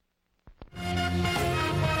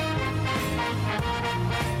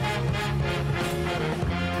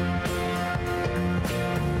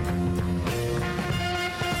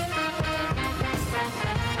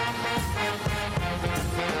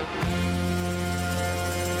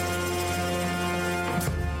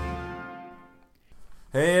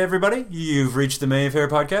Hey everybody, you've reached the Mayfair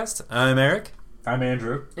Podcast. I'm Eric. I'm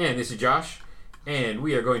Andrew. And this is Josh. And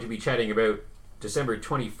we are going to be chatting about December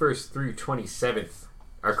 21st through 27th.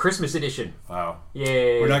 Our Christmas edition. Wow.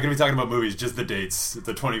 Yay. We're not going to be talking about movies, just the dates.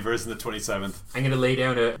 The 21st and the 27th. I'm going to lay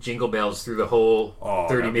down a jingle bells through the whole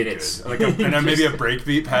 30 minutes. Like and then maybe a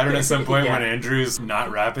breakbeat pattern at some point Yeah. when Andrew's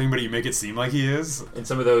not rapping, but you make it seem like he is. And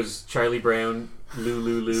some of those Charlie Brown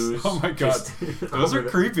Lulu's. Oh my god. Those are the-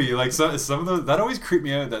 creepy. Like some of those, that always creeped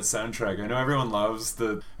me out, that soundtrack. I know everyone loves I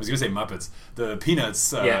was going to say Muppets, the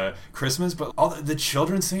Peanuts Christmas, but all the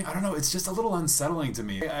children singing, I don't know, it's just a little unsettling to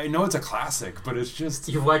me. I know it's a classic, but it's just...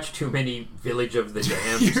 You've watched too many Village of the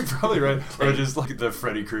Damned. You're probably right. Or just like the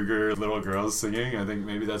Freddy Krueger little girls singing. I think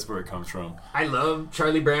maybe that's where it comes from. I love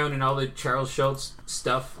Charlie Brown and all the Charles Schultz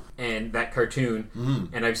stuff and that cartoon.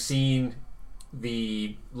 And I've seen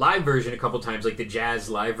the live version a couple times. Like the jazz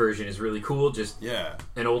live version is really cool. Just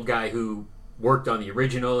an old guy who worked on the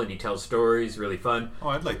original and he tells stories. Really fun. Oh,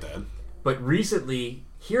 I'd like that. But recently,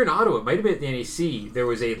 here in Ottawa, it might have been at the NAC, there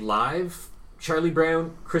was a live Charlie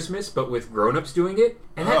Brown Christmas, but with grown-ups doing it.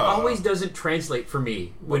 And that always doesn't translate for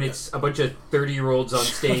me when it's a bunch of 30-year-olds on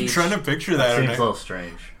stage. I'm trying to picture that. Seems a little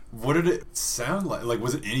strange. What did it sound like? Like,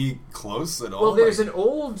 was it any close at all? Well, there's an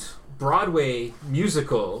old Broadway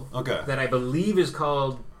musical Okay. that I believe is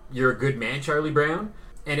called You're a Good Man, Charlie Brown.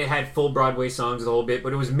 And it had full Broadway songs the whole bit,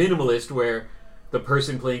 but it was minimalist where the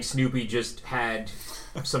person playing Snoopy just had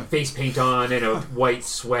some face paint on and a white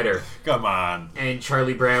sweater. Come on. And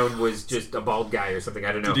Charlie Brown was just a bald guy or something.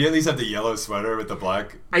 I don't know. Did he at least have the yellow sweater with the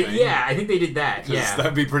black thing? Yeah, I think they did that. 'Cause Yeah.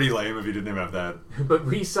 that'd be pretty lame if he didn't have that. But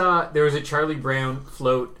there was a Charlie Brown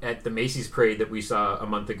float at the Macy's Parade that we saw a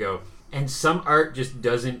month ago. And some art just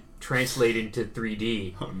doesn't translate into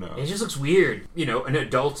 3D. Oh no. It just looks weird. You know, an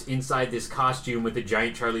adult inside this costume with a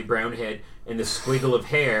giant Charlie Brown head and the squiggle of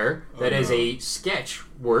hair that as a sketch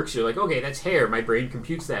works. You're like, okay, that's hair. My brain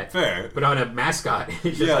computes that. Fair. But on a mascot,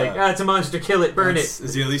 it's just like, it's a monster. Kill it. Burn it.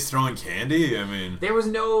 Is he at least throwing candy? I mean... There was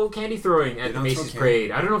no candy throwing at They the don't Macy's throw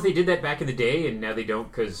Parade. I don't know if they did that back in the day and now they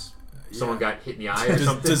don't because someone got hit in the eye or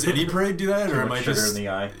something. Does any parade do that? Or am I Sugar just... in the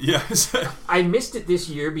eye. Yes. I missed it this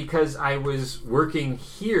year because I was working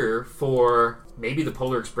here for maybe the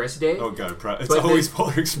Polar Express Day. Oh god, it's But always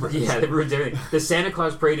Polar Express. Yeah, that ruins everything. The Santa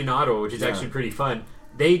Claus Parade in Ottawa, which is actually pretty fun,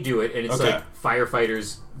 they do it, and it's like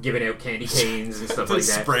firefighters giving out candy canes and stuff like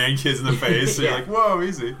that. Spraying kids in the face. And Yeah. you're like, whoa,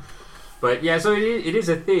 easy. But yeah, so it is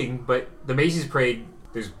a thing, but the Macy's Parade,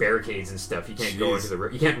 there's barricades and stuff. You can't go into the...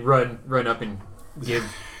 You can't run up and give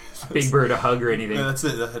Big Bird a hug or anything. Yeah, that's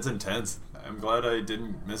it. That's intense. I'm glad I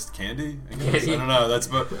didn't miss candy. I guess. Candy. I don't know.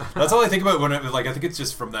 That's all I think about when I think it's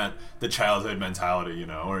just from the childhood mentality, you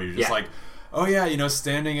know, where you're just like, oh yeah, you know,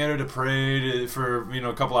 standing out at a parade for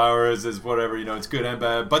a couple hours is whatever, you know, it's good and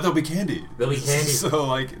bad, but there'll be candy. There'll be candy. So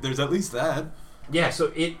like, there's at least that. Yeah,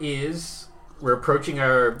 so we're approaching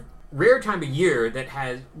our rare time of year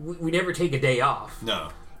that we never take a day off. No.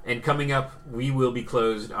 And coming up, we will be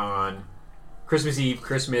closed on Christmas Eve,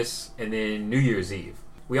 Christmas, and then New Year's Eve.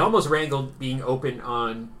 We almost wrangled being open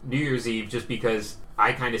on New Year's Eve just because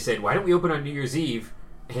I kind of said, why don't we open on New Year's Eve?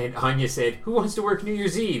 And Anya said, who wants to work New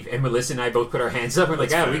Year's Eve? And Melissa and I both put our hands up. We're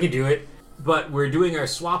like, we can do it. But we're doing our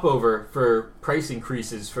swap over for price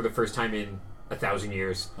increases for the first time in 1,000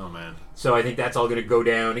 years. Oh, man. So I think that's all going to go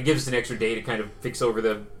down. It gives us an extra day to kind of fix over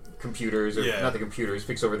the computers, or not the computers,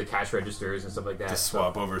 fix over the cash registers and stuff like that. To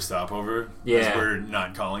swap over, stop over, as we're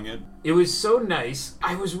not calling it. It was so nice.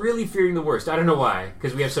 I was really fearing the worst. I don't know why,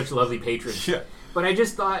 because we have such lovely patrons. Yeah. But I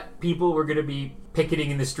just thought people were going to be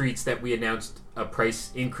picketing in the streets that we announced a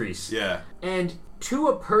price increase. Yeah. And to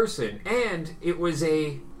a person, and it was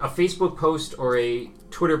a Facebook post or a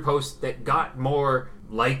Twitter post that got more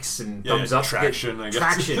likes and thumbs up traction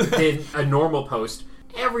than a normal post.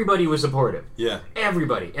 Everybody was supportive. Yeah.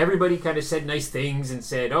 Everybody kind of said nice things and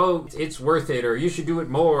said, oh, it's worth it, or you should do it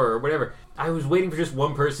more, or whatever. I was waiting for just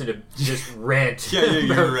one person to just rant. Yeah,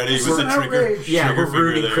 you were ready with the trigger. Yeah, we're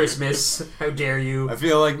ruining there. Christmas. How dare you? I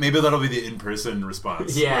feel like maybe that'll be the in-person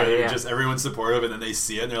response. Yeah. Just everyone's supportive, and then they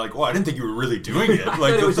see it, and they're like, "Well, I didn't think you were really doing it." I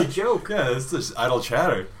Like thought it was a joke. Yeah, it's just idle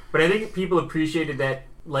chatter. But I think people appreciated that,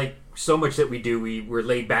 like, so much that we do. We were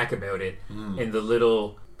laid back about it, and the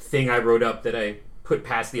little thing I wrote up that I put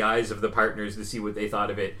past the eyes of the partners to see what they thought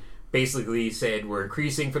of it basically said we're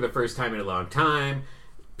increasing for the first time in a long time.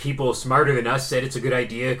 People smarter than us said it's a good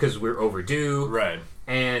idea because we're overdue. Right.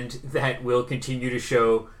 And that we'll continue to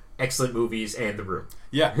show excellent movies and The Room.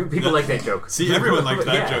 Yeah. People like that joke. See, everyone liked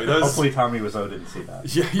that joke. That was... Hopefully Tommy Wiseau didn't see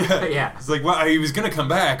that. Yeah. Yeah. It's like, well, he was going to come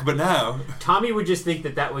back, but now... Tommy would just think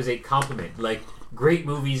that was a compliment. Like, great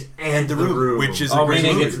movies and The Room. which is Oh, a great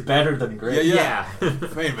meaning movie. it's better than great. Yeah. Yeah.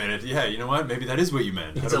 Wait a minute. Yeah, you know what? Maybe that is what you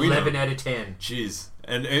meant. How It's do we know? 11 out of 10. Jeez.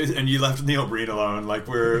 And you left Neil Breen alone. Like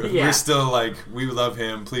we're Yeah. still like we love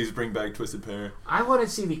him. Please bring back Twisted Pair. I want to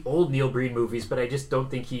see the old Neil Breen movies, but I just don't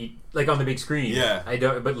think he like on the big screen. Yeah. I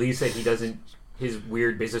don't. But Lee said he doesn't. His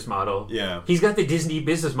weird business model. Yeah. He's got the Disney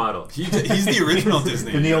business model. He's the original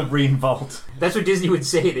Disney. The Neil yeah. Breen vault. That's what Disney would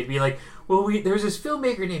say. They'd be like, "Well, there's this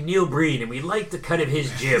filmmaker named Neil Breen, and we like the cut of his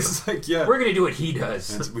jib. It's like yeah. We're gonna do what he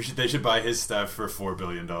does." They should buy his stuff for $4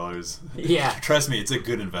 billion. Yeah. Trust me, it's a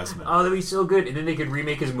good investment. Oh, that'd be so good. And then they could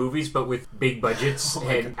remake his movies, but with big budgets Oh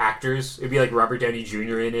my and actors. It'd be like Robert Downey Jr.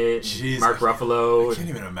 in it, and Jeez, Mark Ruffalo. I can't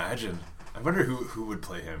even imagine. I wonder who would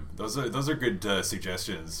play him. Those are good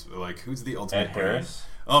suggestions. Like who's the ultimate Ed Harris.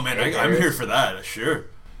 Oh man, Ed I'm Harris. here for that. Sure.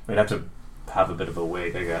 We'd have to have a bit of a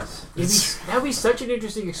wig, I guess. That'd be such an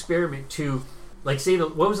interesting experiment to, like, say,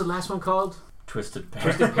 what was the last one called? Twisted Pair.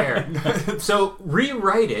 Twisted Pair. So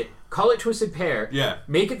rewrite it, call it Twisted Pair. Yeah.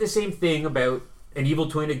 Make it the same thing about an evil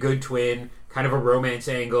twin, a good twin, kind of a romance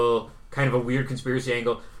angle, kind of a weird conspiracy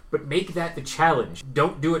angle, but make that the challenge.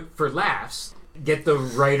 Don't do it for laughs. Get the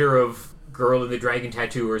writer of Girl in the Dragon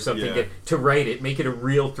Tattoo or something Yeah. to write it. Make it a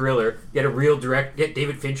real thriller. Get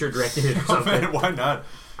David Fincher directed it or Oh something. man, why not?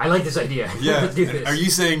 I like this idea. Yeah. Let's do this. Are you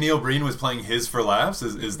saying Neil Breen was playing his for laughs?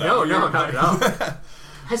 Is that No, what you're not at all.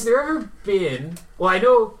 Has there ever been... Well, I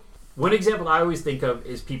know one example I always think of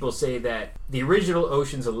is people say that the original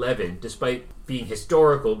Ocean's 11, despite being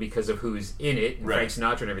historical because of who's in it, and Right. Frank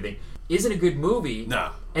Sinatra and everything, isn't a good movie.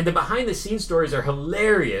 No. And the behind-the-scenes stories are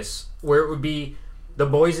hilarious, where it would be the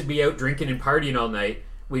boys would be out drinking and partying all night.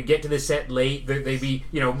 We'd get to the set late. They'd be,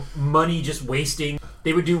 money just wasting.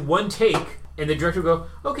 They would do one take, and the director would go,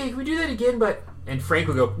 "Okay, can we do that again?" And Frank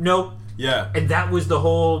would go, "Nope." Yeah. And that was the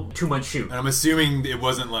whole 2-month shoot. And I'm assuming it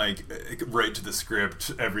wasn't like right to the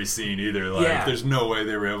script every scene either. Like, Yeah. there's no way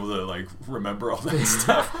they were able to like remember all that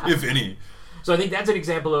stuff, if any. So I think that's an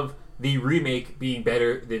example of the remake being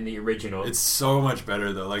better than the original. It's so much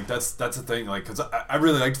better though. Like that's the thing. Like because I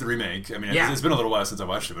really liked the remake. I mean, Yeah. it's been a little while since I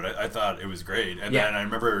watched it, but I thought it was great. And Yeah. then I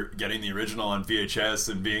remember getting the original on VHS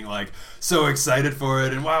and being like so excited for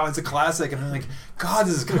it. And wow, it's a classic. And I'm like, God,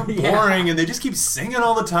 this is kind of boring. Yeah. And they just keep singing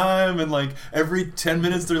all the time. And like every 10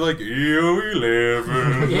 minutes they're like, "Here we live."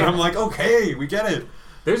 And Yeah. I'm like, okay, we get it.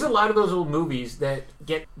 There's a lot of those old movies that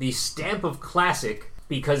get the stamp of classic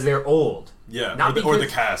because they're old. Yeah, Not or the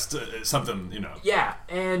because- cast, something, Yeah,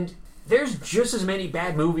 and there's just as many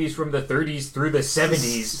bad movies from the 30s through the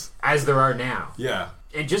 70s as there are now. Yeah,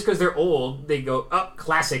 And just because they're old, they go, up,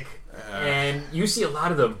 classic. And you see a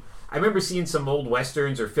lot of them. I remember seeing some old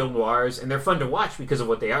westerns or film noirs, and they're fun to watch because of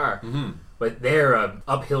what they are. Mm-hmm. But they're an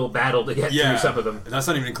uphill battle to get yeah. through some of them. And that's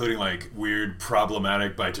not even including like weird,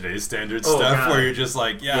 problematic by today's standards Oh, stuff, God. where you're just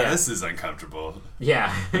like, yeah, Yeah. this is uncomfortable.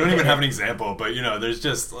 Yeah. I don't even have an example, but there's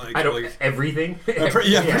just like I don't... like, everything?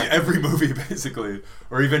 pretty every movie basically,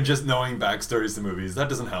 or even just knowing backstories to movies that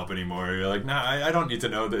doesn't help anymore. You're like, nah, I don't need to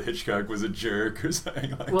know that Hitchcock was a jerk or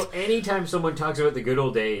something. Like, Well, anytime someone talks about the good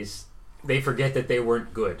old days, they forget that they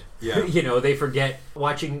weren't good. Yeah. They forget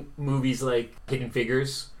watching movies like Hidden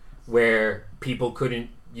Figures, where people couldn't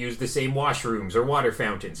use the same washrooms or water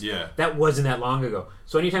fountains. Yeah. That wasn't that long ago.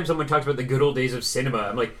 So anytime someone talks about the good old days of cinema,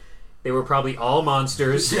 I'm like, they were probably all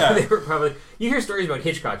monsters. Yeah. They were probably... You hear stories about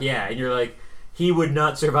Hitchcock, yeah, and you're like, he would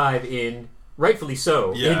not survive in... Rightfully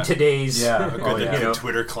so, Yeah. in today's... Yeah. Good, Oh, yeah. the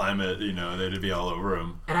Twitter climate, they'd be all over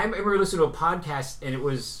him. And I remember listening to a podcast, and it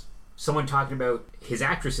was someone talking about his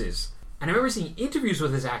actresses. And I remember seeing interviews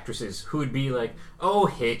with his actresses who would be like, "Oh,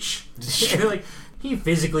 Hitch," and they're like, "He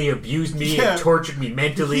physically abused me Yeah. and tortured me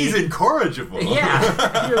mentally." He's incorrigible.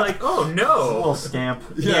 Yeah, and you're like, "Oh Little no." scamp.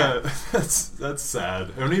 Yeah, that's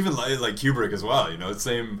sad. And even like Kubrick as well.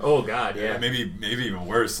 Same. Oh God, yeah. Maybe even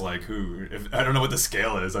worse. Like I don't know what the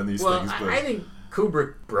scale is on these Well, things, but I think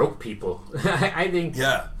Kubrick broke people. I think,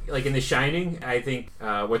 yeah, like in The Shining, I think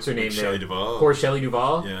what's her name Shelley there? Duvall. Poor Shelley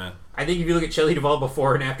Duvall. Yeah, I think if you look at Shelley Duvall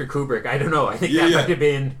before and after Kubrick, I don't know. I think Yeah, that yeah. might have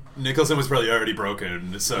been. Nicholson was probably already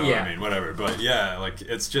broken. So Yeah. I mean, whatever. But yeah, like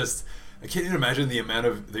it's just. I can't even imagine the amount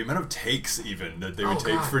of takes even that they would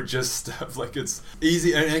take God. for just stuff. Like it's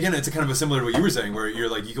easy, and again, it's kind of similar to what you were saying, where you're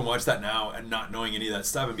like, you can watch that now and not knowing any of that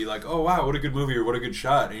stuff and be like, oh wow, what a good movie or what a good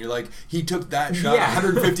shot, and you're like, he took that shot Yeah.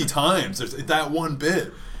 150 times, or that one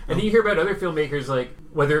bit. And then you hear about other filmmakers, like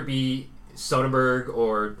whether it be Soderbergh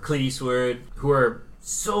or Clint Eastwood, who are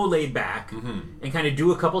so laid back Mm-hmm. and kind of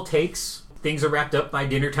do a couple takes. Things are wrapped up by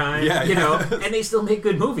dinner time, Yeah, yeah. and they still make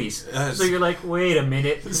good movies. Yes. So you're like, wait a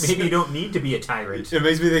minute, maybe you don't need to be a tyrant. It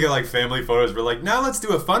makes me think of like family photos. We're like, now let's do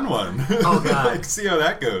a fun one. Oh, God. Like, see how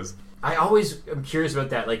that goes. I always am curious about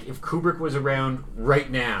that. Like, if Kubrick was around right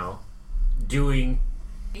now doing...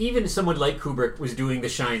 Even someone like Kubrick was doing The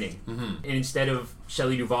Shining, and instead of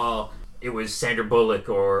Shelley Duvall, it was Sandra Bullock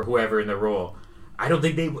or whoever in the role. I don't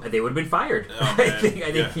think they would have been fired. Oh, I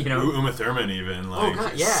think you know... Uma Thurman even. Like,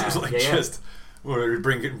 God, yeah. It's like Yeah. just... We're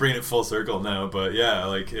bringing it full circle now, but yeah,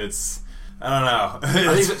 like, it's... I don't know.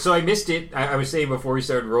 I think, so I missed it. I was saying before we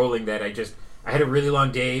started rolling that I had a really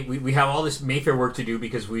long day. We have all this Mayfair work to do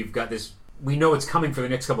because we've got this... We know it's coming for the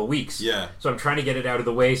next couple of weeks. Yeah. So I'm trying to get it out of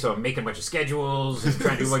the way, so I'm making a bunch of schedules and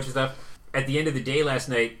trying to do a bunch of stuff. At the end of the day last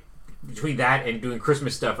night, between that and doing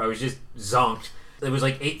Christmas stuff, I was just zonked. It was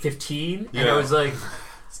like 8:15, and I was like...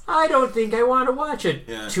 I don't think I want to watch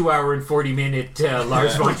a 2 hour and 40 minute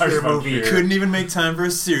Lars von Trier movie. You couldn't even make time for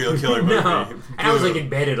a serial killer movie. No. And I was like in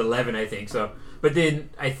bed at 11, I think. So, but then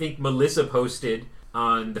I think Melissa posted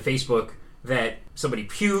on the Facebook that somebody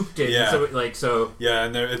puked and so. Yeah,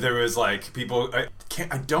 and there was like people.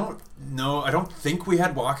 I don't know. I don't think we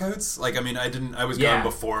had walkouts. Like, I mean, I was gone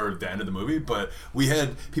before the end of the movie, but we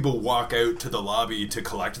had people walk out to the lobby to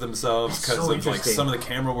collect themselves because of like some of the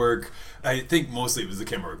camera work. I think mostly it was the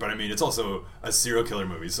camera work, but I mean, it's also a serial killer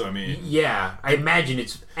movie, so I mean, yeah, I imagine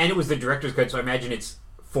it was the director's cut, so I imagine it's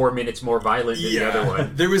 4 minutes more violent than the other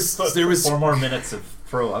one. There was 4 more minutes of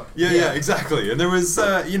throw up. Yeah, exactly. And there was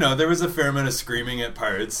there was a fair amount of screaming at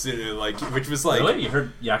parts, like, which was like,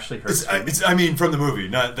 really? You actually heard? I mean, from the movie,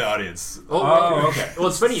 not the audience. Oh, okay. Well,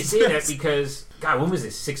 it's funny you say that because God, when was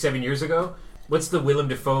this? 6-7 years ago? What's the Willem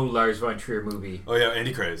Dafoe Lars von Trier movie? Oh yeah,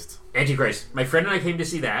 Antichrist. Antichrist. My friend and I came to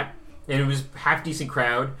see that, and it was half decent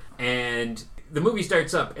crowd, and the movie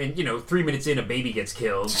starts up, and 3 minutes in, a baby gets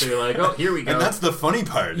killed. So you're like, oh, here we go. And that's the funny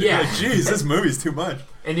part. Yeah. You're like, geez, this movie's too much.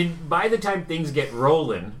 And then by the time things get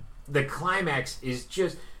rolling, the climax is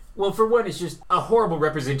just, well, for one, it's just a horrible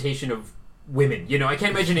representation of women. I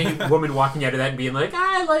can't imagine any woman walking out of that and being like,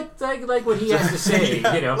 I like what he has to say.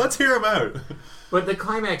 Let's hear him out. But the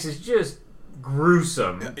climax is just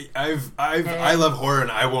gruesome. I love horror,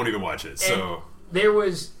 and I won't even watch it. So there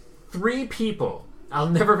was 3 people. I'll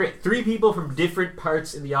never forget 3 people from different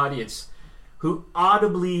parts in the audience who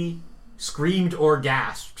audibly screamed or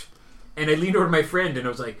gasped. And I leaned over to my friend and I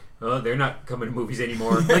was like, oh, they're not coming to movies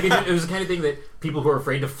anymore. Like, it was the kind of thing that people who are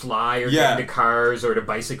afraid to fly or get into cars or to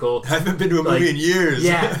bicycle. I haven't been to a movie in years.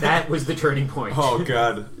 Yeah, that was the turning point. Oh,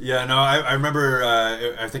 God. Yeah, no, I remember,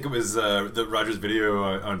 I think it was the Rogers Video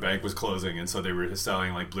on Bank was closing, and so they were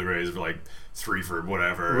selling, like, Blu-rays for, like, 3 for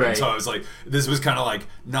whatever. Right. And so I was like, this was kind of like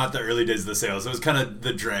not the early days of the sales. It was kind of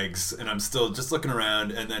the dregs, and I'm still just looking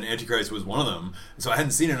around, and then Antichrist was one of them. And so I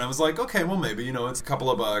hadn't seen it, and I was like, okay, well, maybe, it's a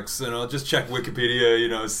couple of bucks, and I'll just check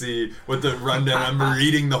Wikipedia, see what the rundown. I'm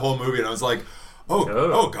reading the whole movie, and I was like,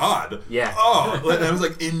 oh God. Yeah. Oh, and I was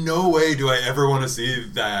like, in no way do I ever want to see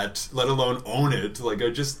that, let alone own it. Like,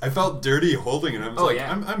 I felt dirty holding it. I was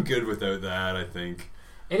I'm good without that, I think.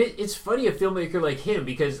 And it's funny, a filmmaker like him,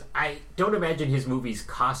 because I don't imagine his movies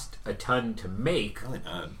cost a ton to make. Probably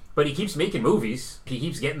not. But he keeps making movies. He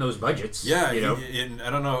keeps getting those budgets. Yeah, I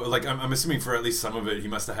don't know. Like, I'm assuming for at least some of it, he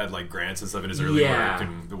must have had like grants and stuff in his early work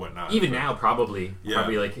and whatnot. Even now, probably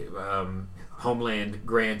like Homeland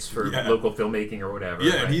grants for local filmmaking or whatever.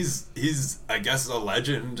 Yeah, and he's I guess a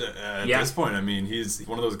legend at this point. I mean, he's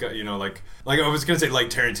one of those guys. Like I was gonna say like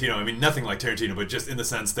Tarantino. I mean, nothing like Tarantino, but just in the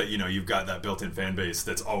sense that you've got that built-in fan base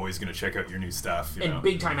that's always gonna check out your new stuff. And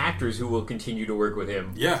big-time actors who will continue to work with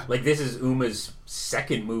him. Yeah, like this is Uma's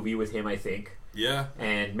second movie with him, I think. Yeah.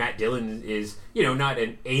 And Matt Dillon is, not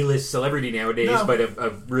an A-list celebrity nowadays, but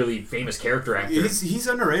a really famous character actor. He's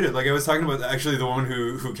underrated. Like, I was talking about, actually, the woman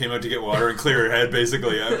who came out to get water and clear her head,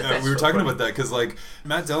 basically. We were talking about that, because, like,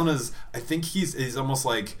 Matt Dillon is, I think he's almost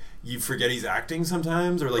like, you forget he's acting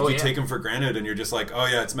sometimes, or, like, you take him for granted, and you're just like, oh,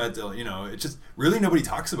 yeah, it's Matt Dillon. It's just, really nobody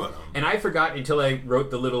talks about him. And I forgot until I wrote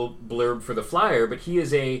the little blurb for the flyer, but he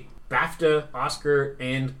is a BAFTA, Oscar,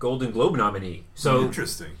 and Golden Globe nominee. So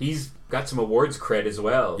interesting. He's got some awards cred as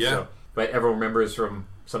well. Yeah. So, but everyone remembers from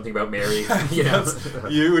Something About Mary.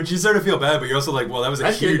 You sort of feel bad, but you're also like, well, that was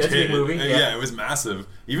a huge hit. A big movie. Yeah, it was massive.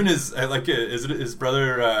 Even his is it his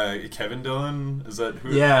brother Kevin Dillon? Is that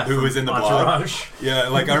who? Yeah, who was in the Entourage. Blob? Yeah,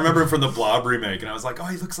 like I remember him from the Blob remake, and I was like, oh,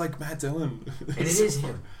 he looks like Matt Dillon. And it is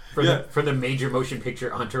him. For the major motion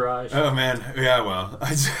picture Entourage. Oh man, yeah. Well, I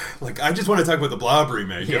just want to talk about the Blob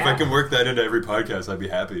remake. Yeah. If I can work that into every podcast, I'd be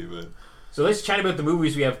happy. But so let's chat about the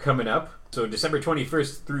movies we have coming up. So December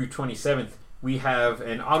 21st through 27th, we have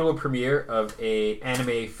an Ottawa premiere of an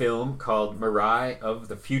anime film called Mirai of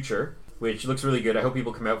the Future. which looks really good. I hope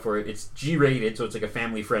people come out for it. It's G-rated, so it's like a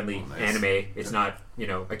family-friendly anime. It's not,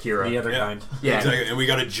 Akira. The other kind. Yeah. Exactly. And we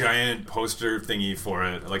got a giant poster thingy for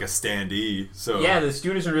it, like a standee. So Yeah, the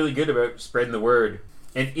students are really good about spreading the word.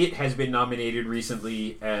 And it has been nominated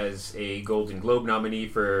recently as a Golden Globe nominee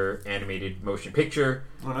for animated motion picture,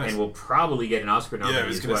 and will probably get an Oscar nominee I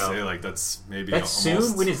was as gonna well. say like that's maybe That's almost,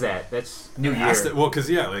 soon. When is that? That's New Year. well,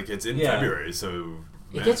 because like it's in February, so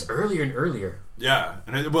It gets earlier and earlier. Yeah,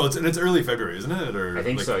 and it's early February, isn't it? Or I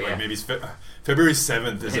think so. Yeah. Like maybe February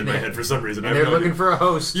 7th is in my head for some reason. And they're looking for a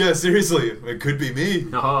host. Yeah, seriously, it could be me.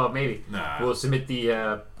 Oh, maybe. Nah. We'll submit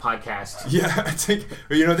the podcast. Yeah, I think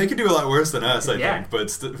they could do a lot worse than us. I Yeah. think, but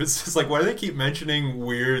it's just like, why do they keep mentioning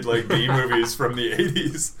weird like B movies from the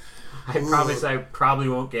 80s? I promise I probably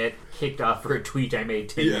won't get kicked off for a tweet I made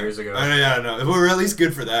 10 years ago. No. Well, we're at least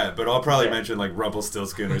good for that. But I'll probably mention like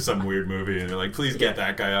Rumpelstiltskin or some weird movie, and they're like, please get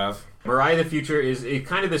that guy off. Mariah the Future is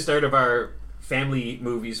kind of the start of our family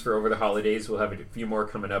movies for over the holidays. We'll have a few more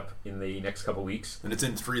coming up in the next couple weeks. And it's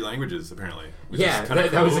in 3 languages apparently. Yeah,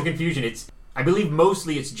 that was the confusion. I believe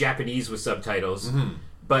mostly it's Japanese with subtitles,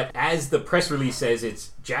 but as the press release says,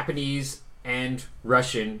 it's Japanese and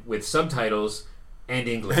Russian with subtitles and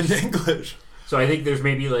English. And English. So I think there's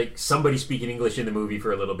maybe like somebody speaking English in the movie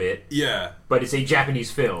for a little bit. Yeah. But it's a Japanese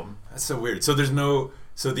film. That's so weird. So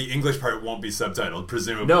so the English part won't be subtitled,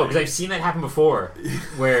 presumably. No, because I've seen that happen before,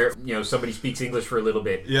 where somebody speaks English for a little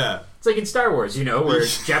bit. Yeah. It's like in Star Wars, where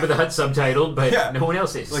Jabba the Hutt's subtitled, but no one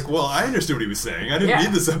else is. Like, well, I understood what he was saying. I didn't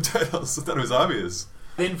need the subtitles. I thought it was obvious.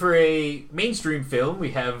 Then for a mainstream film,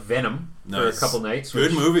 we have Venom for a couple nights.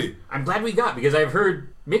 Good movie. I'm glad we got, because I've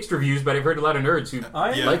heard mixed reviews, but I've heard a lot of nerds who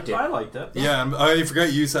liked it. I liked it. Yeah, I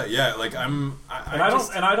forgot you said. Yeah, like I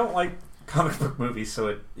don't like comic book movies, so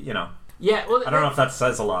it Yeah, well, I don't know if that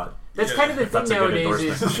says a lot. That's kind of the thing That's a good nowadays.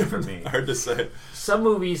 endorsement Is coming from me. hard to say. Some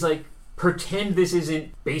movies like pretend this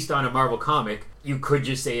isn't based on a Marvel comic. You could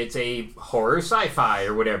just say it's a horror sci-fi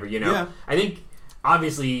or whatever. Yeah. I think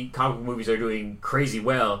obviously comic book movies are doing crazy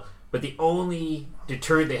well, but the only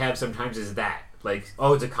deterrent they have sometimes is that. Like,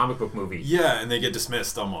 oh, it's a comic book movie. Yeah, and they get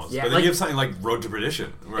dismissed almost. Yeah, but then you have something like Road to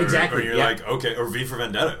Perdition. Exactly, Where you're like, okay, or V for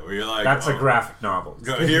Vendetta, where you're like... That's a graphic novel.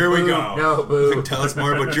 Here we Boo. go. No, boo. Tell us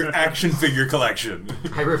more about your action figure collection.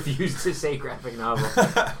 I refuse to say graphic novel.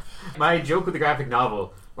 My joke with the graphic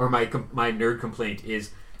novel, or my nerd complaint, is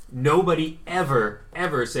nobody ever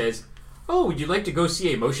says, oh, would you like to go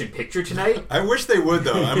see a motion picture tonight? I wish they would,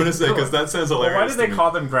 though. I'm going to say, because that sounds hilarious. Well, why do they call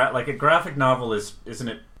them like a graphic novel? Isn't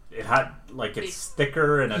it? It had like it's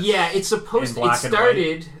thicker and it's supposed. In black it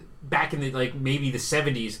started back in the maybe the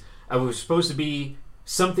 70s. It was supposed to be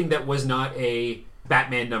something that was not a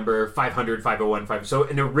Batman number 500, 501, 5. So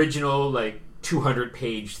an original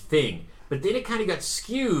 200-page thing. But then it kind of got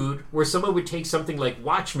skewed where someone would take something like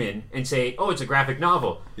Watchmen and say, oh, it's a graphic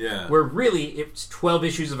novel. Yeah. Where really it's 12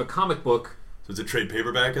 issues of a comic book. So it's a trade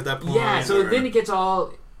paperback at that point? Yeah, so then it gets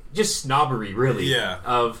all just snobbery, really. Yeah.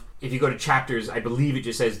 Of, if you go to chapters, I believe it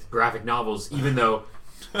just says graphic novels, even though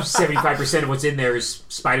 75% of what's in there is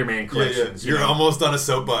Spider-Man collections. You're almost on a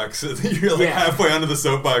soapbox. You're halfway onto the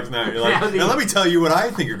soapbox now. You're like, now let me tell you what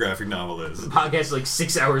I think a graphic novel is. The podcast is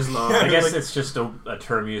 6 hours long. I guess it's just a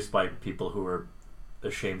term used by people who are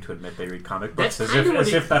ashamed to admit they read comic books, That's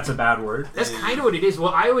as if that's a bad word. That's kind of what it is.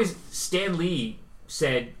 Well, Stan Lee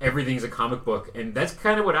said everything's a comic book, and that's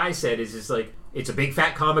kind of what I said. Is just like it's a big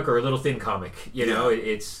fat comic or a little thin comic.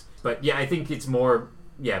 But I think it's more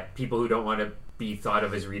people who don't want to be thought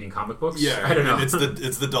of as reading comic books. Yeah, I don't know.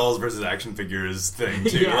 It's the dolls versus action figures thing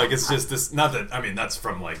too. Yeah. Like it's just this. Not that that's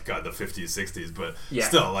from the 50s, 60s, but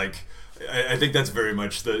still I think that's very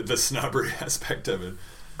much the snobbery aspect of it.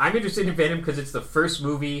 I'm interested in Venom because it's the first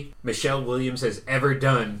movie Michelle Williams has ever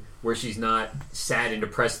done where she's not sad and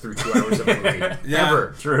depressed through 2 hours of a movie.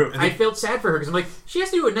 Ever. True. I felt sad for her because I'm like, she has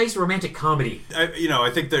to do a nice romantic comedy.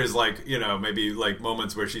 I think there's maybe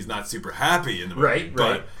moments where she's not super happy in the movie. Right.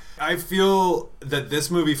 But I feel that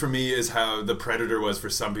this movie for me is how The Predator was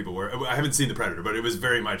for some people. Where I haven't seen The Predator, but it was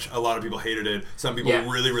very much, a lot of people hated it. Some people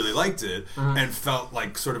really, really liked it and felt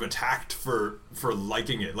sort of attacked for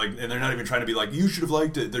liking it. And they're not even trying to be like, you should have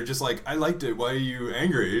liked it. They're just like, I liked it. Why are you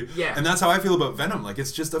angry? Yeah. And that's how I feel about Venom.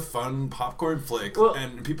 It's just a fun popcorn flick. Well,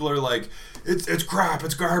 and people are like, it's crap,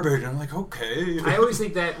 it's garbage. And I'm like, okay. I always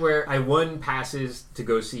think that where I won passes to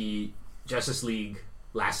go see Justice League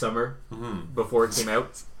last summer before it came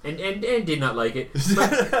out and did not like it,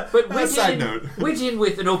 but went in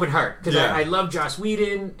with an open heart because I love Joss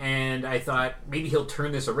Whedon and I thought maybe he'll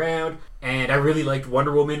turn this around, and I really liked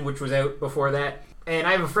Wonder Woman, which was out before that, and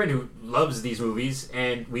I have a friend who loves these movies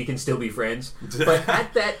and we can still be friends. But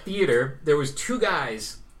at that theater there was two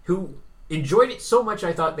guys who enjoyed it so much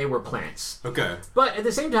I thought they were plants. Okay. But at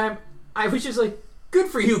the same time, I was just like, good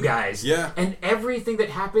for you guys. Yeah. And everything that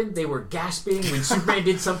happened, they were gasping. When Superman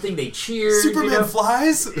did something, they cheered. Superman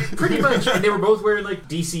flies? Pretty much. And they were both wearing like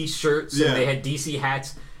DC shirts Yeah. and they had DC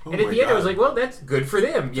hats. Oh and at my the end, I God. was like, well, that's good for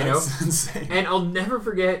them, you That's know? insane. And I'll never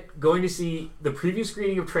forget going to see the preview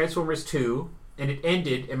screening of Transformers 2, and it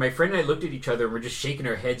ended, and my friend and I looked at each other and we're just shaking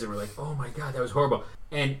our heads and we're like, oh my God, that was horrible.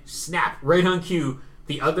 And snap, right on cue,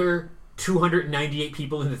 the other 298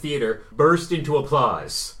 people in the theater burst into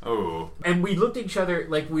applause. Oh. And we looked at each other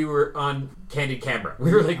like we were on candid camera.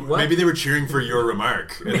 We were like, what? Maybe they were cheering for your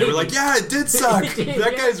remark. And they Maybe. were like, yeah, it did suck. It did,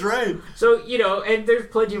 That yeah. guy's right. So, you know, and there's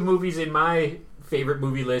plenty of movies in my favorite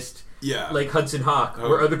movie list, Yeah. like Hudson Hawk, Oh.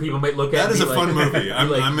 where other people might look at That is me a like, fun movie. be I'm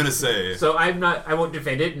like- going to say. So I won't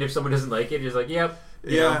defend it, and if someone doesn't like it, it's like, yep.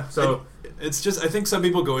 you know, so it's just, I think some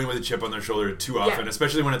people go in with a chip on their shoulder too often, Yeah.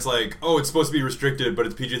 especially when it's like, oh, it's supposed to be restricted, but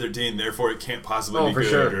it's PG-13, therefore it can't possibly be for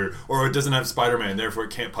good, sure. or it doesn't have Spider-Man, therefore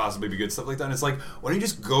it can't possibly be good, stuff like that. And it's like, why don't you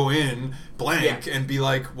just go in blank Yeah. and be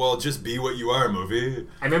like, well, just be what you are, movie.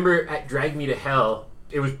 I remember at Drag Me to Hell,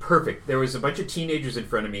 it was perfect. There was a bunch of teenagers in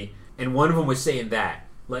front of me, and one of them was saying that.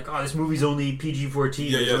 Like, oh, this movie's only PG-14.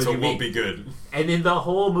 Yeah, what so do it you won't mean? be good. And in the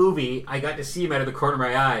whole movie, I got to see him out of the corner of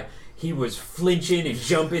my eye. He was flinching and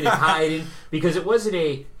jumping and hiding because it wasn't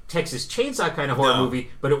a Texas Chainsaw kind of horror No. movie,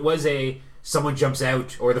 but it was a someone jumps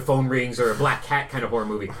out or the phone rings or a black cat kind of horror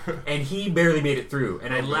movie. And he barely made it through.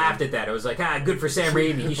 And I laughed at that. I was like, good for Sam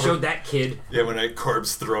Raimi. He showed that kid. Yeah, when a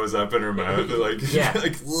corpse throws up in her mouth, like, Yeah.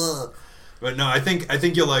 like, ugh. But no, I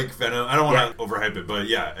think you'll like Venom. I don't want Yeah. to overhype it, but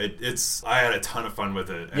yeah, it's. I had a ton of fun with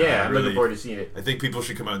it. And Yeah, I I'm really, looking forward to seeing it. I think people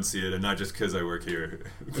should come out and see it, and not just because I work here.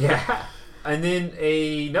 Yeah. And then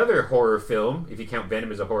another horror film, if you count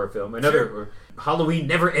Venom as a horror film, Halloween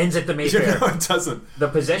Never Ends at the Mayfair. No, it doesn't. The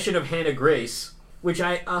Possession of Hannah Grace, which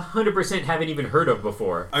I 100% haven't even heard of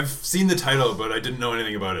before. I've seen the title, but I didn't know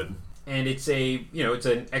anything about it. And it's it's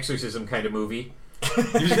an exorcism kind of movie.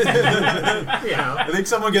 I think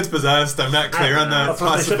someone gets possessed. I'm not clear on that. That's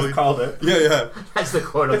what they should Possibly. have called it. Yeah. That's the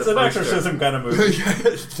quote of It's the an poster. exorcism kind of movie. Yeah,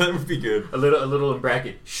 that would be good. A little in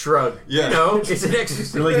bracket. Shrug. Yeah. You know, it's an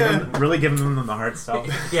exorcism. Really giving them the hard stuff.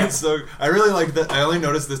 Yeah. So I really like that. I only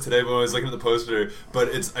noticed this today when I was looking at the poster, but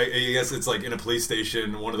it's I guess it's like in a police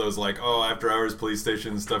station, one of those like, oh, after hours police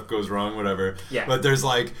station stuff goes wrong, whatever. Yeah. But there's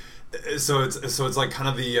like. So it's like kind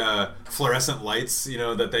of the fluorescent lights,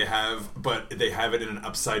 that they have, but they have it in an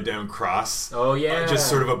upside down cross. Oh, yeah. Just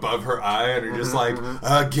sort of above her eye, and you're just like,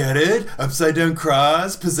 get it? Upside down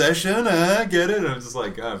cross, possession, get it? And I'm just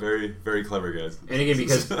like, very, very clever, guys. And again,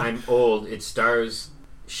 because I'm old, it stars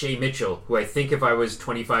Shay Mitchell, who I think if I was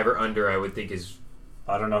 25 or under, I would think is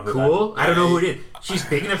I don't know who cool. that I don't know who it is. She's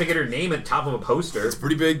big enough to get her name at the top of a poster. It's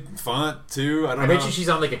pretty big font, too. I I know. bet you she's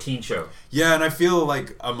on like a teen show. Yeah, and I feel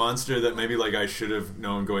like a monster that maybe like I should have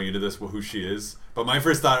known going into this who she is. But my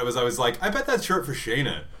first thought I was like, I bet that's short for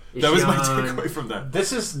Shayna. Is That was she my on- takeaway from that.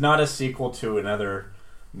 This is not a sequel to another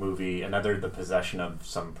movie, The Possession of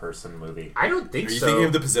Some Person movie. I don't think Are you so. thinking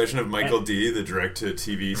of The Possession of Michael D, the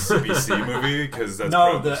direct-to-TV CBC movie? Because that's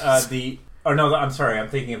No, probably... I'm sorry. I'm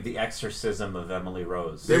thinking of The Exorcism of Emily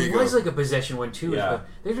Rose. There There you was go. like a possession one too. Yeah.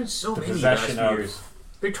 There's been so The many Possession last few of- years.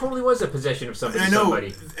 There totally was a possession of somebody. I know,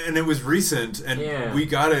 Somebody. and it was recent, and Yeah. we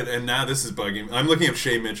got it, and now this is bugging. I'm looking up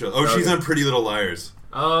Shay Mitchell. Oh, she's Okay. on Pretty Little Liars.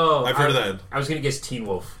 Oh, I've heard of that. I was gonna guess Teen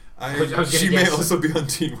Wolf. I was gonna she may guess- also be on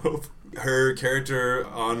Teen Wolf. Her character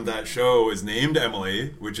on that show is named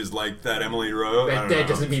Emily, which is like that Emily Rose. I don't That know.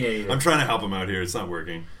 doesn't mean anything. I'm trying to help him out here. It's not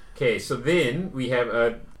working. Okay, so then we have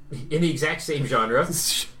in the exact same genre,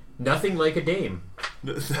 Nothing Like a Dame.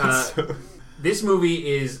 That's so, This movie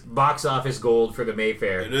is box office gold for the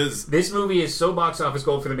Mayfair. it is. This movie is so box office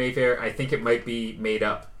gold for the Mayfair, I think it might be made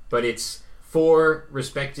up. But it's 4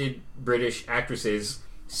 respected British actresses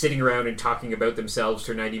sitting around and talking about themselves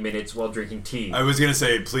for 90 minutes while drinking tea. I was gonna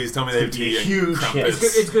say, please tell me they have It's gonna tea be a and huge hit.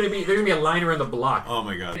 crumpets. It's going to be, there's going to be a line around the block. Oh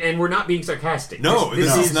my god. And we're not being sarcastic. No,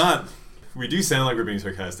 this is is not. We do sound like we're being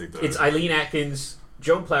sarcastic, though. It's Eileen Atkins,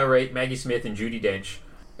 Joan Plowright, Maggie Smith, and Judi Dench.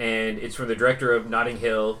 And it's from the director of Notting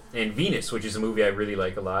Hill and Venus, which is a movie I really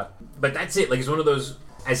like a lot. But that's it. Like, it's one of those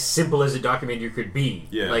as simple as a documentary could be.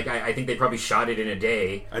 Yeah. Like, I think they probably shot it in a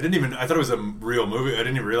day. I thought it was a real movie. I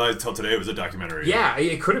didn't even realize till today it was a documentary. Yeah,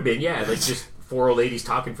 it could have been. Yeah, like just four old ladies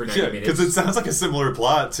talking for 90 Yeah, minutes. because it sounds like a similar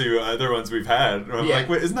plot to other ones we've had. I'm Yeah. like,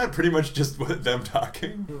 wait, isn't that pretty much just them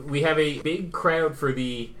talking? We have a big crowd for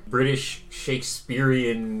the British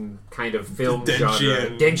Shakespearean kind of film The genre.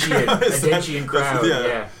 Dentian. Dentian. A Is that- Dentian crowd, yeah.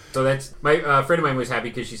 yeah. So that's my friend of mine was happy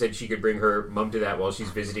because she said she could bring her mom to that while she's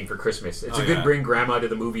visiting for Christmas. It's Oh, a good yeah. bring grandma to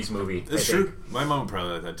the movie. It's I think. true. My mom would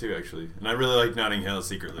probably like that too, actually. And I really like Notting Hill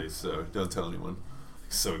secretly, so don't tell anyone.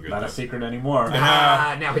 So good. Not though. a secret anymore.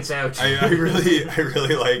 Now it's out. I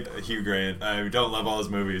really like Hugh Grant. I don't love all his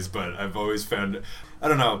movies, but I've always found, I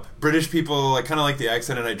don't know, British people, I kind of like the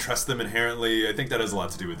accent and I trust them inherently. I think that has a lot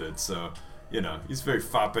to do with it. So, he's very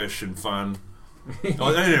foppish and fun.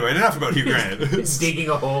 Well, anyway, enough about Hugh Grant. Digging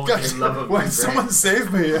a hole in Gosh, your love of why Hugh someone Grant.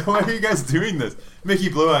 save me? Why are you guys doing this? Mickey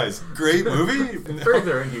Blue Eyes, great movie.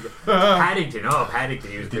 Further, Paddington. Oh, Paddington.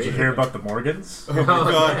 He was Did great. you hear about the Morgans? Oh my Oh,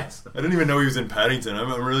 god! yes. I didn't even know he was in Paddington. I'm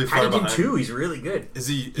really far Paddington behind. 2? He's really good. Is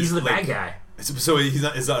he? He's is, the like, bad guy. So he's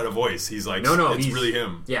not. It's not a voice. He's like. No, It's he's really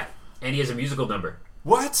him. Yeah, and he has a musical number.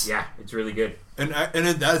 What? Yeah, it's really good. And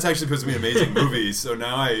that's actually supposed to be an amazing movie. So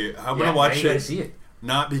now I'm Yeah, gonna now watch you gotta it. see it.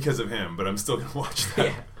 Not because of him, but I'm still gonna watch that.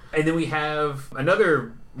 Yeah. And then we have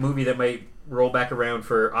another movie that might roll back around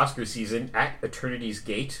for Oscar season, At Eternity's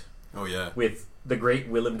Gate, Oh yeah. with the great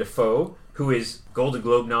Willem Dafoe, who is Golden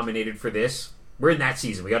Globe nominated for this. We're in that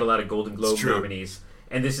season. We got a lot of Golden Globe true. nominees.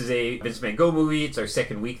 And this is a Vince Van Gogh movie. It's our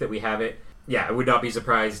second week that we have it. Yeah, I would not be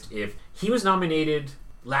surprised if he was nominated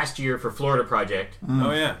last year for Florida Project.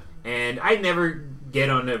 Oh yeah. And I never get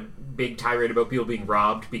on a big tirade about people being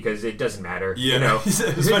robbed because it doesn't matter. Yeah. You know?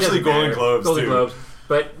 Especially It doesn't Golden matter. Globes, Golden too. Globes.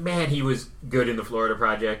 But man, he was good in the Florida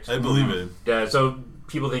Project. I believe it. So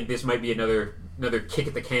people think this might be another kick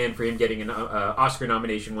at the can for him getting an Oscar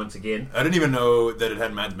nomination once again. I didn't even know that it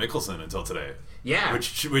had Matt Mikkelsen until today. Yeah.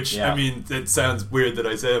 Which Yeah. I mean, it sounds weird that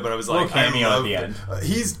I say it, but I was like, Little cameo I at love the end.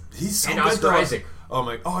 He's so And good. Oscar though. Isaac.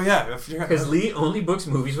 Oh yeah. I forgot. Because Lee only books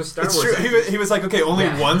movies with Star It's Wars. true. actors. He was like, okay, only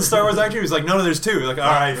Yeah. one Star Wars actor. He was like, no, there's two. Like, all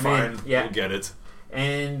right, I mean, fine, yeah. we'll get it.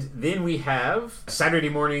 And then we have Saturday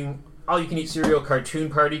morning all-you-can-eat cereal cartoon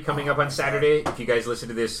party coming up on Saturday. If you guys listen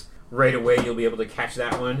to this right away, you'll be able to catch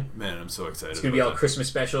that one. Man, I'm so excited. It's going to be all about Christmas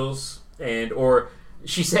specials or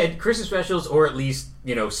she said Christmas specials or at least,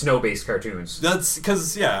 snow-based cartoons. that. That's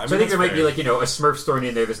because I So I think there might be like, a Smurfs thrown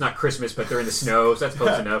in there that's not Christmas, but they're in the snow, so that's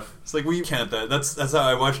close enough. It's like we can't that. That's how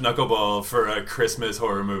I watched Knuckleball for a Christmas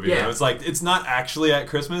horror movie. Yeah. And I was like, it's not actually at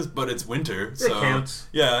Christmas, but it's winter. So counts.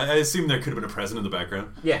 yeah, I assume there could have been a present in the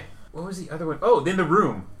background. Yeah. What was the other one? Oh, then The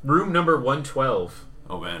Room. Room number 112.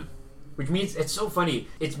 Oh man. Which means it's so funny.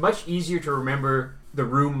 It's much easier to remember The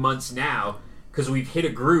Room months now because we've hit a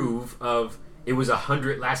groove of it was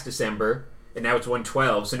 100 last December and now it's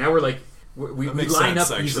 112. So now we're like we makes line sense,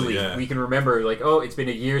 up actually, easily. yeah. We can remember like, oh, it's been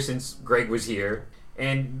a year since Greg was here,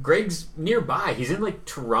 and Greg's nearby. He's in like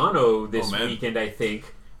Toronto this Oh, man. weekend, I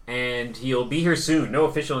think, and he'll be here soon. No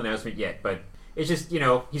official announcement yet, but. It's just,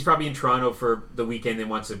 he's probably in Toronto for the weekend and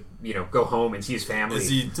wants to, go home and see his family. Is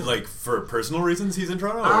he like for personal reasons he's in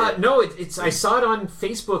Toronto? or- No, it's. I saw it on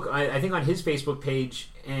Facebook. I think on his Facebook page,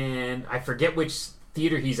 and I forget which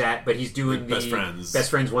theater he's at, but he's doing Like the Best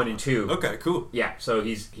Friends. 1 and 2. Okay, cool. Yeah, so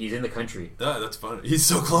he's in the country. Yeah, that's fun. He's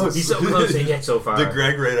so close. He's so close and yet so far. The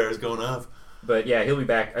Greg radar is going off. But yeah, he'll be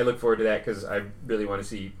back. I look forward to that because I really want to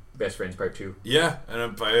see Best Friends Part 2. Yeah, and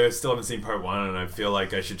I still haven't seen part 1, and I feel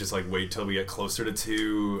like I should just like wait till we get closer to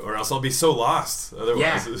 2, or else I'll be so lost.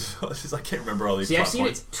 Otherwise, Yeah. it's just I can't remember all these. See, I've plot seen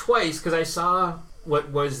points. it twice because I saw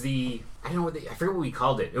what was the. I don't know I forget what we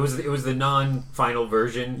called it. It was the non-final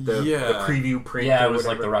version, the preview print. Yeah, or it was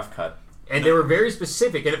like whatever. the rough cut. And they were very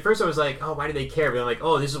specific. And at first I was like, oh, why do they care? But I'm like,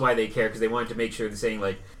 oh, this is why they care, because they wanted to make sure they're saying,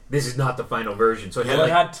 like, this is not the final version. So it Yeah, had, it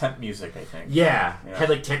like, had temp music, I think. yeah, Yeah. had,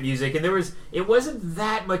 like, temp music. And it wasn't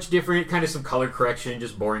that much different, kind of some color correction,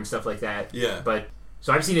 just boring stuff like that. Yeah. But,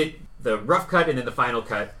 so I've seen it, the rough cut and then the final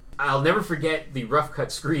cut. I'll never forget the rough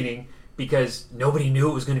cut screening, because nobody knew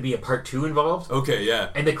it was going to be a part 2 involved. Okay, yeah.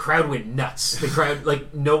 And the crowd went nuts. The crowd,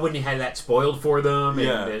 like, nobody had that spoiled for them. And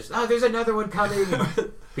Yeah. there's another one coming.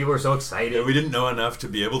 And people were so excited. Yeah, we didn't know enough to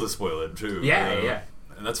be able to spoil it, too. Yeah, yeah.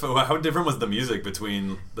 And that's how different was the music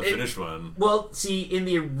between the It- finished one? Well, see, in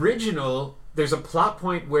the original, there's a plot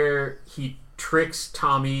point where he tricks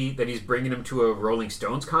Tommy that he's bringing him to a Rolling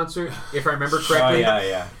Stones concert, if I remember Oh, correctly.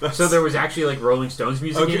 yeah. So there was actually, like, Rolling Stones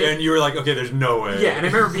music in Okay, it. and you were like, okay, there's no way. Yeah, and I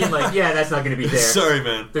remember being like, yeah, that's not going to be there. Sorry,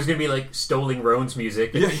 man. There's going to be, like, Stoling Roan's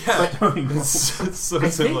music. Yeah, yeah. But it's so I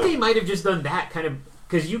think similar. they might have just done that kind of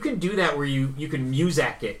Because you can do that where you can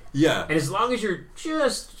Muzak it. Yeah. And as long as you're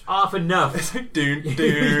just off enough. It's like, do, do,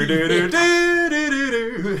 do, do, do,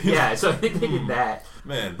 do, do. Yeah, so I think they did that.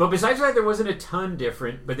 Man. But besides that, there wasn't a ton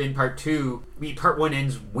different. But then part 2, part 1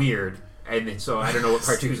 ends weird. And then, so I don't know what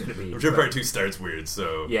part 2 is going to be. I'm sure part 2 starts weird,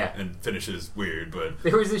 so. Yeah. And finishes weird, but.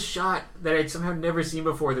 There was this shot that I'd somehow never seen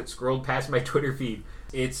before that scrolled past my Twitter feed.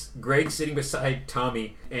 It's Greg sitting beside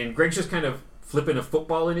Tommy, and Greg's just kind of flipping a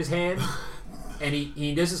football in his hand. And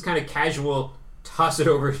he does this kind of casual toss it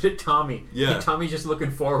over to Tommy. Yeah. And Tommy's just looking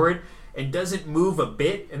forward and doesn't move a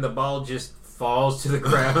bit, and the ball just falls to the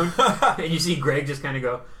ground. And you see Greg just kind of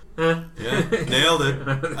go, Yeah, nailed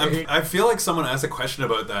it. I feel like someone asked a question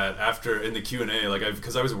about that after in the Q&A, like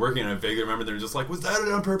because I was working and I vaguely remember they were just like, was that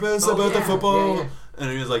on purpose about the football? Yeah.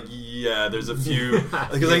 And he was like, yeah, there's a few,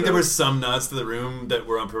 because I think there were some nods to the room that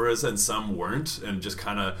were on purpose and some weren't, and just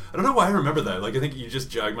kind of, I don't know why I remember that. Like I think you just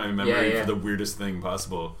jogged my memory for the weirdest thing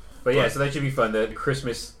possible. But yeah, so that should be fun.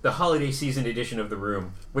 The holiday season edition of The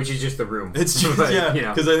Room, which is just The Room. It's just,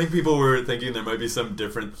 because I think people were thinking there might be some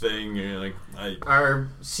different thing. Our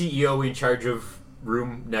CEO in charge of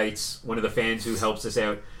room nights, one of the fans who helps us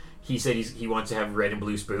out, he said he wants to have red and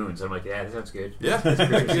blue spoons. I'm like, yeah, that sounds good. Yeah,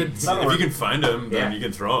 if you can find them, then you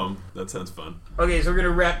can throw them. That sounds fun. Okay, so we're going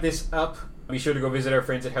to wrap this up. Be sure to go visit our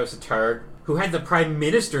friends at House of Targ, who had the Prime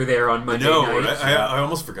Minister there on Monday night. I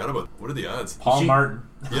almost forgot about that. What are the odds? Paul Martin.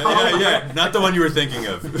 Yeah. Not the one you were thinking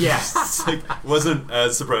of. Yeah. It's wasn't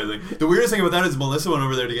as surprising. The weirdest thing about that is Melissa went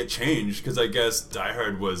over there to get changed, because I guess Die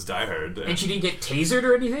Hard was Die Hard. And she didn't get tasered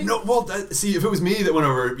or anything? No, well, see, if it was me that went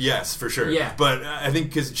over, yes, for sure. Yeah. But I think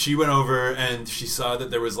because she went over and she saw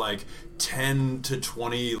that there was 10 to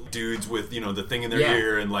 20 dudes with, the thing in their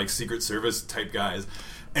ear and Secret Service type guys.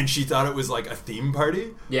 And she thought it was a theme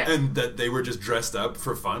party, and that they were just dressed up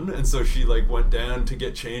for fun. And so she went down to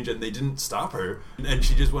get change, and they didn't stop her. And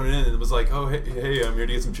she just went in and was like, "Oh, hey, I'm here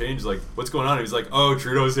to get some change. What's going on?" And he was like, "Oh,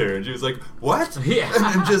 Trudeau's here." And she was like, "What?" Yeah.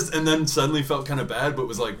 And then suddenly felt kind of bad, but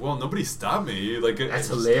was like, "Well, nobody stopped me." That's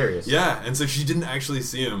hilarious. Yeah. And so she didn't actually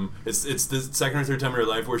see him. It's the second or third time in her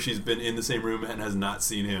life where she's been in the same room and has not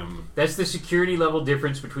seen him. That's the security level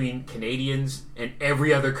difference between Canadians and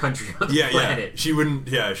every other country on the planet. Yeah. She wouldn't.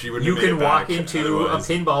 Yeah, she wouldn't. You can walk into a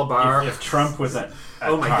pinball bar. If Trump was at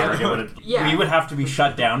oh my Target, God. we would have to be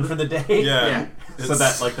shut down for the day. Yeah. So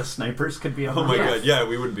that the snipers could be on. Oh my God! Yeah,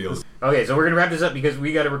 we wouldn't be able to. Okay, so we're gonna wrap this up because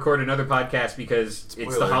we got to record another podcast because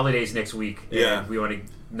it's the holidays next week. And we want to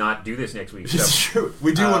not do this next week. So. It's true.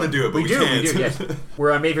 We do want to do it, but we can't. We do. Yes.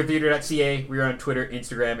 We're on mayfairtheater.ca. We're on Twitter,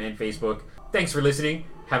 Instagram, and Facebook. Thanks for listening.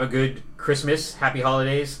 Have a good Christmas. Happy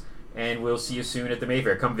holidays. And we'll see you soon at the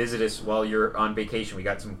Mayfair. Come visit us while you're on vacation. We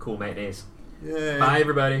got some cool matinees. Yay. Bye,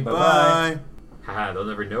 everybody. Bye. Haha, they'll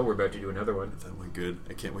never know we're about to do another one. That went good.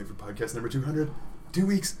 I can't wait for podcast number 200. 2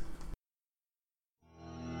 weeks.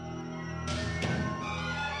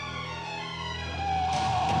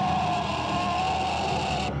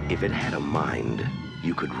 If it had a mind,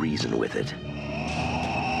 you could reason with it.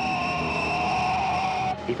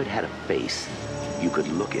 If it had a face, you could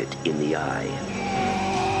look it in the eye.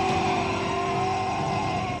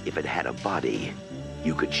 If it had a body,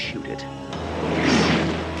 you could shoot it.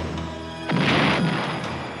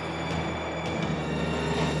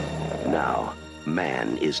 Now,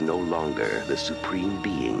 man is no longer the supreme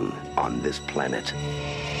being on this planet.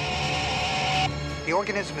 The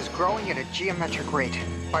organism is growing at a geometric rate.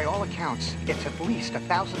 By all accounts, it's at least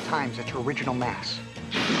 1,000 times its original mass.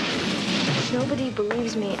 Nobody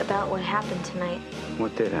believes me about what happened tonight.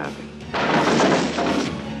 What did happen?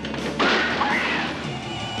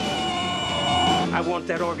 I want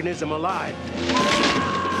that organism alive.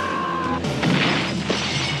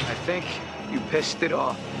 I think you pissed it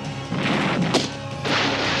off.